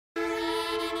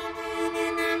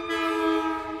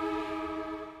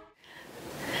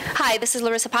Hi, this is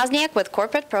Larissa Pozniak with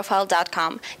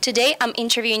corporateprofile.com. Today I'm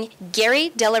interviewing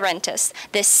Gary DeLaurentis,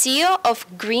 the CEO of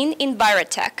Green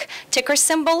Envirotech, ticker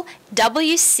symbol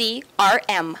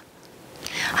WCRM.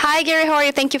 Hi Gary, how are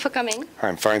you? Thank you for coming.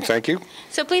 I'm fine, thank you.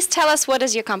 So please tell us, what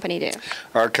does your company do?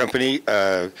 Our company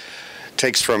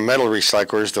takes from metal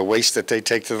recyclers the waste that they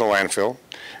take to the landfill,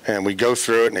 and we go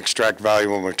through it and extract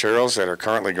valuable materials that are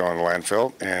currently going to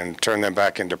landfill and turn them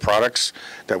back into products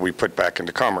that we put back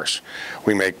into commerce.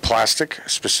 We make plastic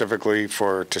specifically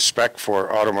to spec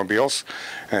for automobiles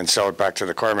and sell it back to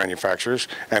the car manufacturers,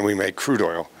 and we make crude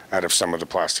oil out of some of the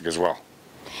plastic as well.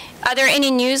 Are there any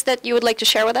news that you would like to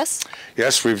share with us?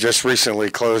 Yes, we've just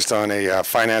recently closed on a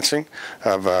financing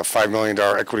of a $5 million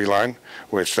equity line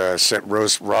with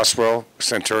Roswell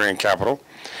Centurion Capital.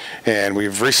 And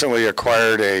we've recently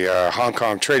acquired a Hong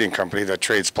Kong trading company that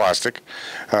trades plastic.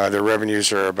 Their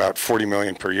revenues are about $40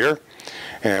 million per year.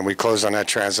 And we closed on that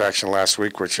transaction last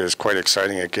week, which is quite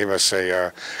exciting. It gave us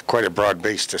quite a broad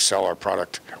base to sell our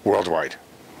product worldwide.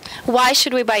 Why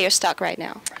should we buy your stock right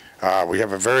now? We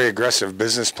have a very aggressive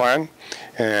business plan,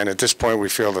 and at this point we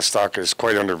feel the stock is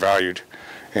quite undervalued.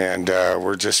 And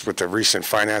we're just, with the recent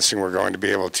financing, we're going to be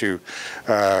able to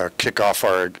kick off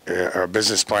our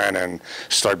business plan and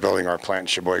start building our plant in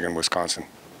Sheboygan, Wisconsin.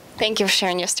 Thank you for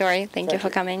sharing your story. Thank you for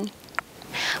coming.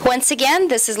 Once again,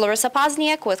 this is Larissa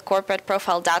Pozniak with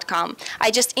corporateprofile.com.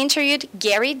 I just interviewed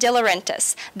Gary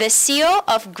DeLaurentis, the CEO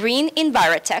of Green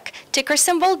Envirotech, ticker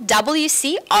symbol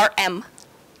WCRM.